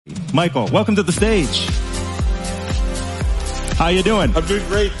Michael, welcome to the stage. How you doing? I'm doing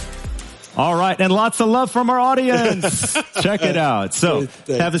great. All right, and lots of love from our audience. Check it out. So,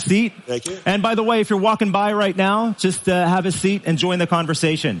 have a seat. Thank you. And by the way, if you're walking by right now, just have a seat and join the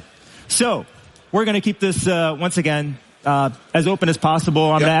conversation. So, we're going to keep this, once again, as open as possible.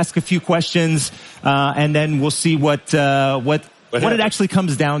 I'm going to ask a few questions, and then we'll see what it actually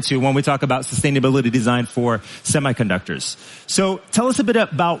comes down to when we talk about sustainability design for semiconductors. So tell us a bit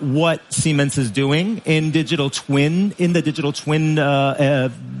about what Siemens is doing in the digital twin,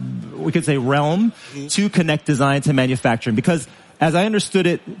 we could say realm, to connect design to manufacturing. Because as I understood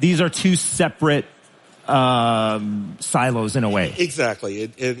it, these are two separate silos in a way.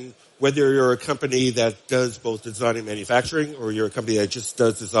 Exactly. And whether you're a company that does both design and manufacturing, or you're a company that just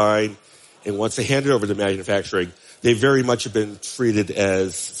does design and wants to hand it over to manufacturing, they very much have been treated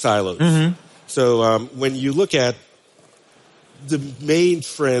as silos. Mm-hmm. So when you look at the main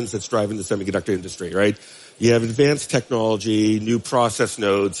trends that's driving the semiconductor industry, right? You have advanced technology, new process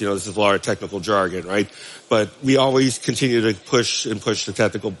nodes. This is a lot of technical jargon, right? But we always continue to push the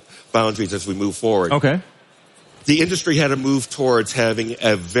technical boundaries as we move forward. Okay. The industry had to move towards having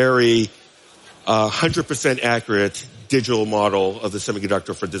a very 100% accurate digital model of the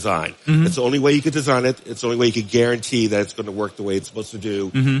semiconductor for design. Mm-hmm. It's the only way you could design it. It's the only way you could guarantee that it's going to work the way it's supposed to do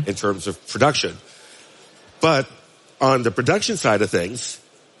in terms of production. But on the production side of things,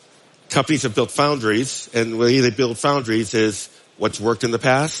 companies have built foundries, and the way they build foundries is what's worked in the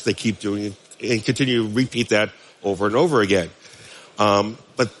past, they keep doing it and continue to repeat that over and over again.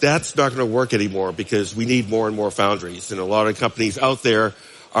 But that's not going to work anymore because we need more and more foundries. And a lot of companies out there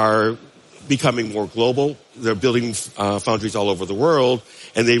are becoming more global. They're building foundries all over the world,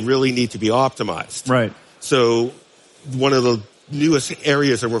 and they really need to be optimized. Right. So one of the newest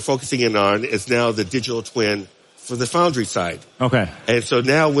areas that we're focusing in on is now the digital twin for the foundry side. Okay. And so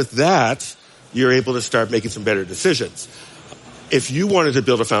now with that, you're able to start making some better decisions. If you wanted to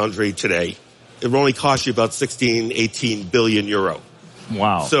build a foundry today, it would only cost you about 18 billion euro.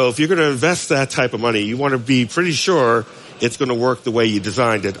 Wow. So if you're going to invest that type of money, you want to be pretty sure it's going to work the way you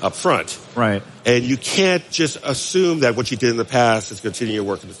designed it up front. Right. And you can't just assume that what you did in the past is going to continue to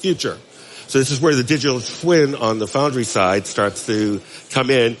work in the future. So this is where the digital twin on the foundry side starts to come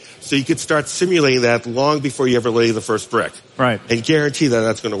in. So you could start simulating that long before you ever lay the first brick. Right. And guarantee that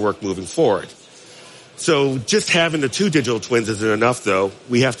that's going to work moving forward. So just having the two digital twins isn't enough, though.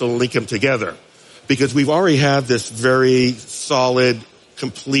 We have to link them together. Because we've already had this very solid,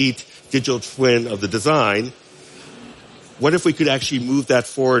 complete digital twin of the design. What if we could actually move that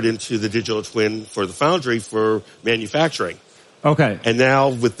forward into the digital twin for the foundry for manufacturing? Okay. And now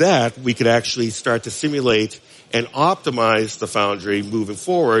with that, we could actually start to simulate and optimize the foundry moving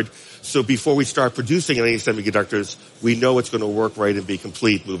forward. So before we start producing any semiconductors, we know it's going to work right and be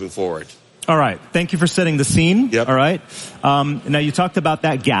complete moving forward. All right. Thank you for setting the scene. Yep. All right. Now you talked about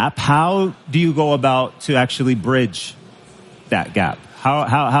that gap. How do you go about to actually bridge that gap?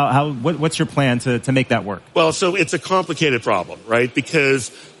 What's your plan to make that work? Well, so it's a complicated problem, right?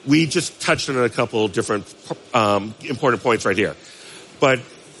 Because we just touched on a couple different important points right here. But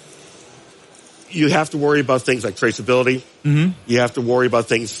you have to worry about things like traceability. Mm-hmm. You have to worry about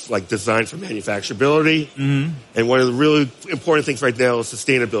things like design for manufacturability. Mm-hmm. And one of the really important things right now is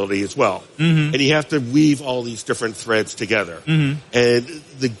sustainability as well. Mm-hmm. And you have to weave all these different threads together. Mm-hmm. And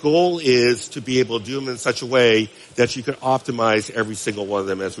the goal is to be able to do them in such a way that you can optimize every single one of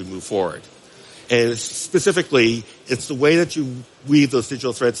them as we move forward. And specifically, it's the way that you weave those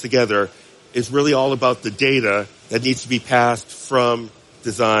digital threads together is really all about the data that needs to be passed from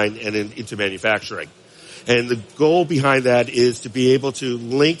design and into manufacturing. And the goal behind that is to be able to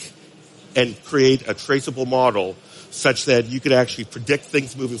link and create a traceable model such that you could actually predict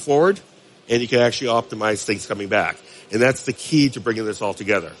things moving forward and you can actually optimize things coming back. And that's the key to bringing this all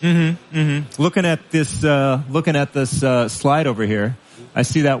together. Mm-hmm, mm-hmm. Looking at this slide over here, I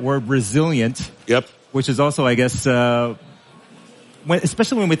see that word resilient. Yep. Which is also, I guess,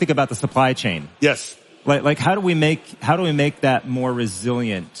 especially when we think about the supply chain. Yes. Like how do we make that more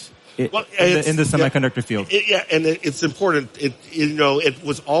resilient in the semiconductor field? And it's important. It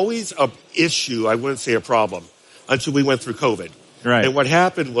was always an issue. I wouldn't say a problem until we went through COVID. Right. And what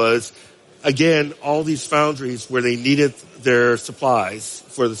happened was, again, all these foundries where they needed their supplies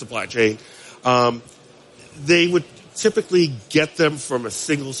for the supply chain, they would typically get them from a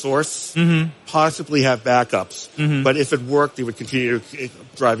single source, possibly have backups. But if it worked, they would continue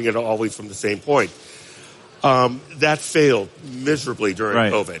driving it always from the same point. That failed miserably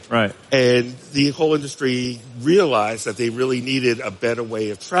during COVID. Right. And the whole industry realized that they really needed a better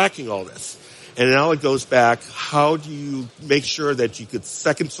way of tracking all this. And now it goes back, how do you make sure that you could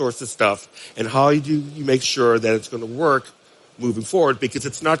second source the stuff, and how do you make sure that it's going to work moving forward, because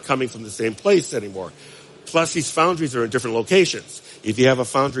it's not coming from the same place anymore. Plus, these foundries are in different locations. If you have a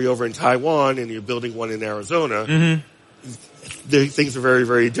foundry over in Taiwan and you're building one in Arizona, things are very,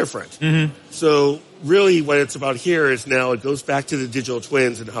 very different. So really what it's about here is now it goes back to the digital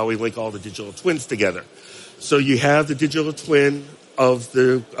twins and how we link all the digital twins together. So you have the digital twin of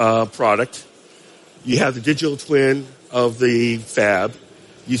the product. You have the digital twin of the fab.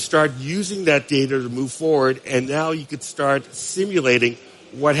 You start using that data to move forward, and now you could start simulating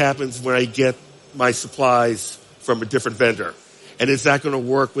what happens when I get my supplies from a different vendor. And is that going to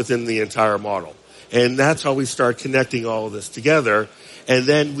work within the entire model? And that's how we start connecting all of this together. And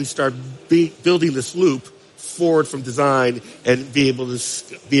then we start building this loop forward from design and be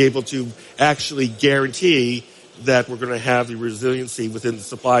able to actually guarantee that we're going to have the resiliency within the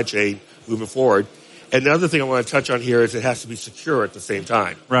supply chain moving forward. And the other thing I want to touch on here is it has to be secure at the same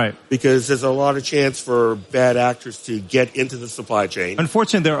time. Right. Because there's a lot of chance for bad actors to get into the supply chain.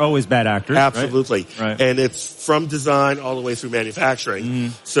 Unfortunately, there are always bad actors. Absolutely. Right. And it's from design all the way through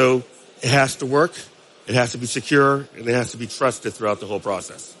manufacturing. So it has to work, it has to be secure, and it has to be trusted throughout the whole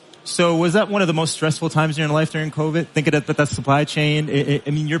process. So was that one of the most stressful times in your life during COVID? Thinking about that supply chain? I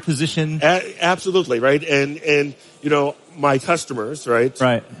mean, your position? Absolutely, right? And you know, my customers, right,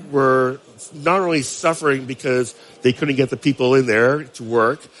 were not only suffering because they couldn't get the people in there to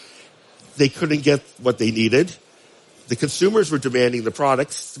work, they couldn't get what they needed. The consumers were demanding the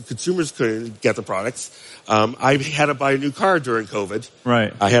products. The consumers couldn't get the products. I had to buy a new car during COVID.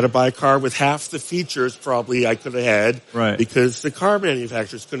 Right. I had to buy a car with half the features probably I could have had. Right. Because the car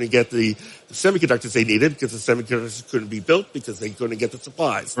manufacturers couldn't get the semiconductors they needed, because the semiconductors couldn't be built because they couldn't get the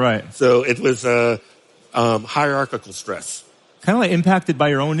supplies. Right. So it was hierarchical stress. Kind of like impacted by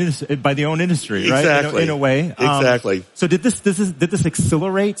by the own industry, right? Exactly. In a way. Exactly. So did this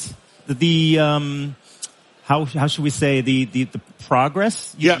accelerate the how should we say the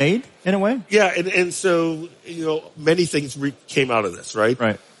progress you made in a way? Yeah, and so, you know, many things came out of this, right?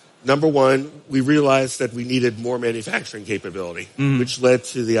 Right. Number one, we realized that we needed more manufacturing capability, which led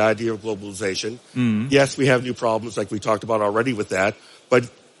to the idea of globalization. Yes, we have new problems like we talked about already with that, but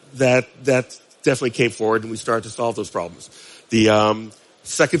that definitely came forward and we started to solve those problems. The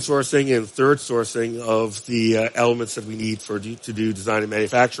second sourcing and third sourcing of the elements that we need to do design and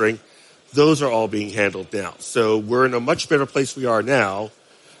manufacturing, those are all being handled now. So we're in a much better place we are now,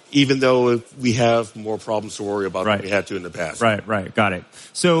 even though we have more problems to worry about than we had to in the past. Right. Got it.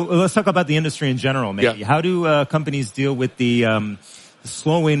 So let's talk about the industry in general, maybe. Yeah. How do companies deal with the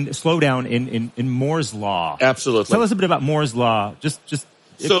slowdown in Moore's Law? Absolutely. Tell us a bit about Moore's Law.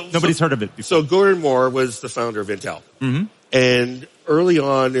 Nobody's heard of it before. So Gordon Moore was the founder of Intel. And early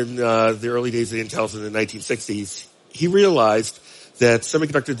on in the early days of Intel in the 1960s, he realized that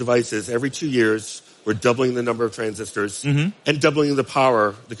semiconductor devices every 2 years were doubling the number of transistors and doubling the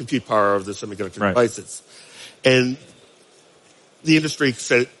compute power of the semiconductor devices. And the industry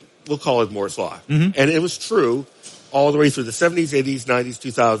said, we'll call it Moore's Law. And it was true all the way through the 70s, 80s, 90s,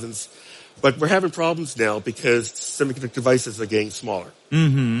 2000s. But we're having problems now because semiconductor devices are getting smaller.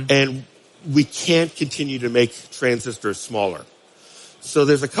 And we can't continue to make transistors smaller. So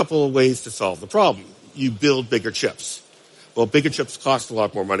there's a couple of ways to solve the problem. You build bigger chips. Well, bigger chips cost a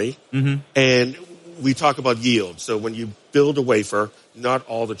lot more money. And we talk about yield. So when you build a wafer, not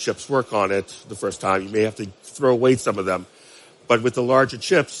all the chips work on it the first time. You may have to throw away some of them. But with the larger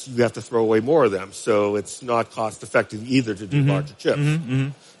chips, you have to throw away more of them. So it's not cost effective either to do larger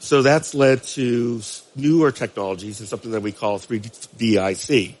chips. So that's led to newer technologies and something that we call 3D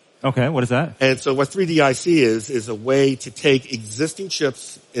IC. Okay, what is that? And so what 3D IC is a way to take existing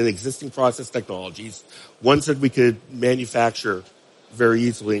chips and existing process technologies, ones that we could manufacture very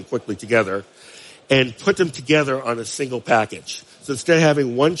easily and quickly together, and put them together on a single package. So instead of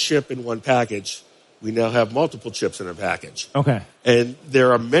having one chip in one package, we now have multiple chips in a package. Okay. And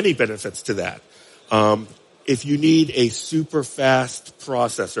there are many benefits to that. If you need a super fast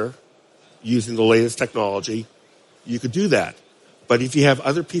processor using the latest technology, you could do that. But if you have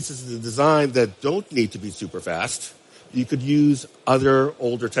other pieces of the design that don't need to be super fast, you could use other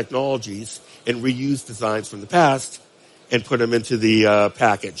older technologies and reuse designs from the past and put them into the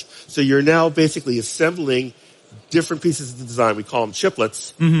package. So you're now basically assembling different pieces of the design. We call them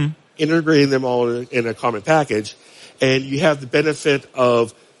chiplets, integrating them all in a common package. And you have the benefit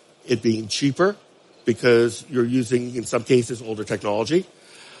of it being cheaper because you're using, in some cases, older technology.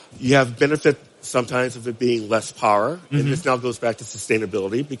 You have benefit sometimes of it being less power. And this now goes back to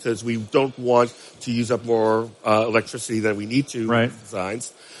sustainability because we don't want to use up more electricity than we need to in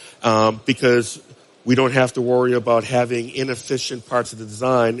designs. because we don't have to worry about having inefficient parts of the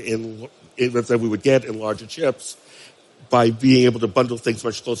design that we would get in larger chips by being able to bundle things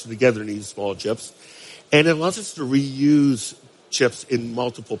much closer together in these small chips. And it allows us to reuse chips in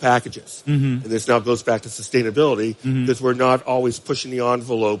multiple packages. And this now goes back to sustainability because we're not always pushing the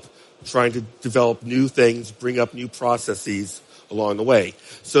envelope, trying to develop new things, bring up new processes along the way.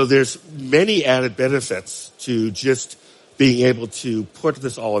 So there's many added benefits to just being able to put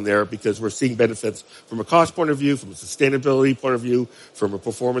this all in there because we're seeing benefits from a cost point of view, from a sustainability point of view, from a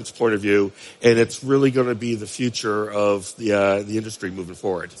performance point of view, and it's really going to be the future of the industry moving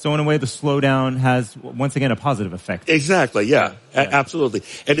forward. So in a way, the slowdown has, once again, a positive effect. Exactly, yeah. Absolutely.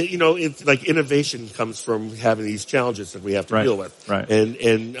 And, it's like innovation comes from having these challenges that we have to deal with. Right.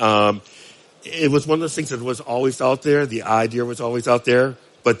 And it was one of those things that was always out there. The idea was always out there,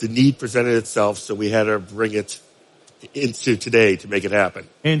 but the need presented itself, so we had to bring it into today to make it happen.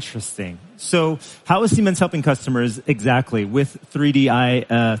 Interesting. So how is Siemens helping customers exactly with 3D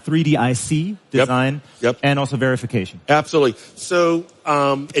IC design and also verification? Absolutely. So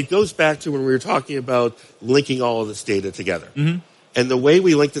it goes back to when we were talking about linking all of this data together. And the way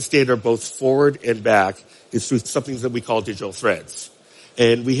we link this data both forward and back is through something that we call digital threads.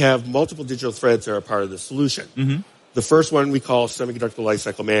 And we have multiple digital threads that are part of the solution. The first one we call semiconductor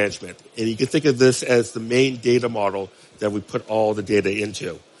lifecycle management. And you can think of this as the main data model that we put all the data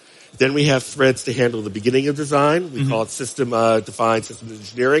into. Then we have threads to handle the beginning of design. We call it system-defined system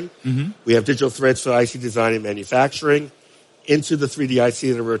engineering. We have digital threads for IC design and manufacturing, into the 3D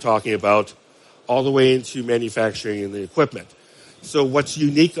IC that we were talking about, all the way into manufacturing and the equipment. So what's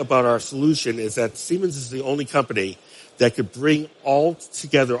unique about our solution is that Siemens is the only company that could bring all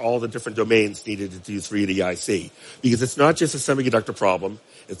together all the different domains needed to do 3D IC. Because it's not just a semiconductor problem.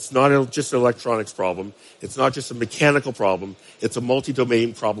 It's not just an electronics problem. It's not just a mechanical problem. It's a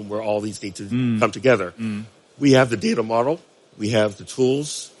multi-domain problem where all these need to come together. We have the data model. We have the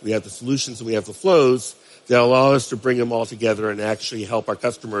tools. We have the solutions. And we have the flows that allow us to bring them all together and actually help our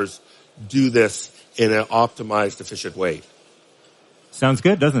customers do this in an optimized, efficient way. Sounds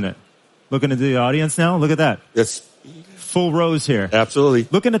good, doesn't it? Looking at the audience now, look at that. Yes. Full rows here. Absolutely.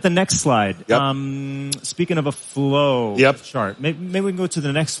 Looking at the next slide. Speaking of a flow chart, maybe we can go to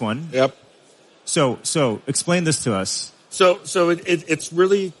the next one. So explain this to us. So it's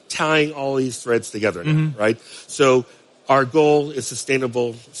really tying all these threads together now, right? So our goal is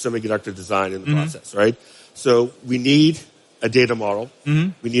sustainable semiconductor design in the process, right? So we need a data model.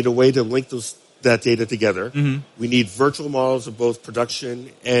 We need a way to link that data together. We need virtual models of both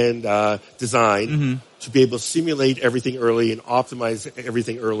production and design to be able to simulate everything early and optimize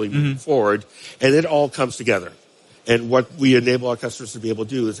everything early moving forward. And it all comes together. And what we enable our customers to be able to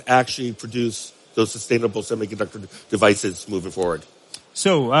do is actually produce those sustainable semiconductor devices moving forward.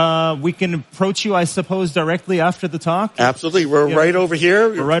 So we can approach you, I suppose, directly after the talk? Absolutely. We're right over here.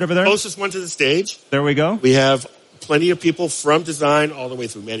 We're right over there? Closest one to the stage. There we go. We have plenty of people from design all the way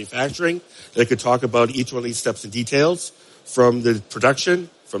through manufacturing that could talk about each one of these steps and details, from the production,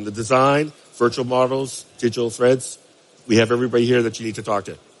 from the design, virtual models, digital threads. We have everybody here that you need to talk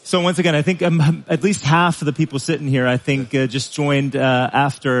to. So once again, I think at least half of the people sitting here, I think, just joined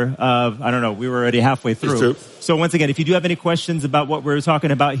after, I don't know, we were already halfway through. It's true. So once again, if you do have any questions about what we're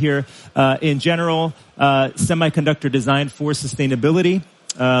talking about here in general, semiconductor design for sustainability,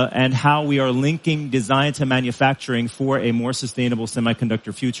 and how we are linking design to manufacturing for a more sustainable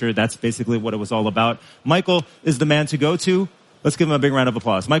semiconductor future. That's basically what it was all about. Michael is the man to go to. Let's give him a big round of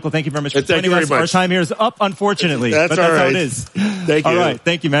applause. Michael, thank you very much for joining us. Our time here is up, unfortunately. That's but all that's right. how it is. Thank you. All right.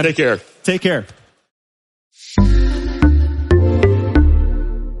 Thank you, man. Take care. Take care.